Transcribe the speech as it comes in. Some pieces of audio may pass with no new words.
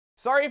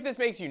Sorry if this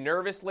makes you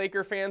nervous,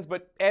 Laker fans,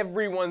 but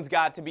everyone's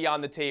got to be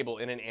on the table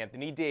in an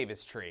Anthony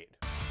Davis trade.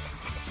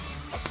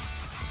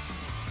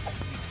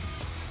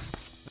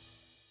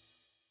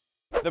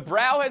 The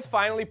Brow has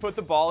finally put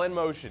the ball in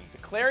motion,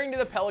 declaring to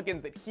the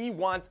Pelicans that he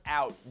wants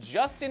out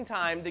just in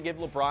time to give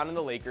LeBron and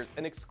the Lakers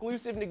an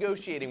exclusive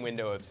negotiating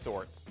window of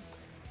sorts.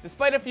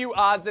 Despite a few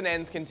odds and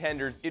ends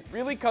contenders, it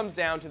really comes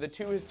down to the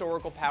two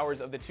historical powers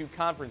of the two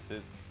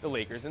conferences, the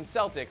Lakers and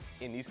Celtics,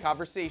 in these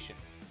conversations.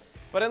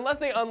 But unless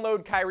they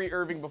unload Kyrie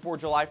Irving before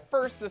July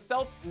 1st, the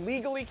Celts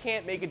legally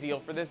can't make a deal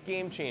for this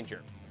game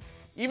changer.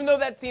 Even though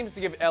that seems to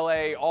give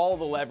LA all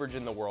the leverage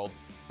in the world,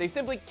 they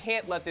simply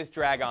can't let this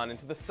drag on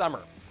into the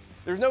summer.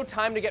 There's no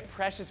time to get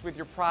precious with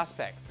your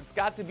prospects. It's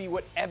got to be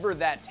whatever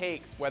that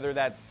takes, whether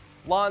that's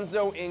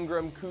Lonzo,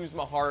 Ingram,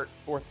 Kuzma, Hart,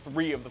 or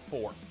three of the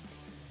four.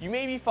 You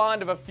may be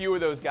fond of a few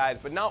of those guys,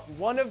 but not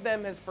one of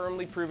them has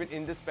firmly proven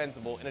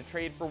indispensable in a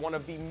trade for one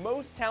of the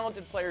most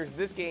talented players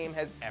this game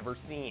has ever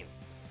seen.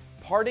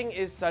 Parting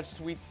is such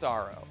sweet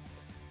sorrow,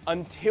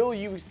 until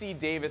you see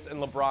Davis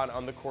and LeBron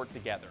on the court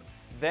together.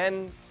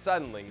 Then,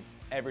 suddenly,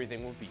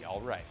 everything will be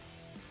all right.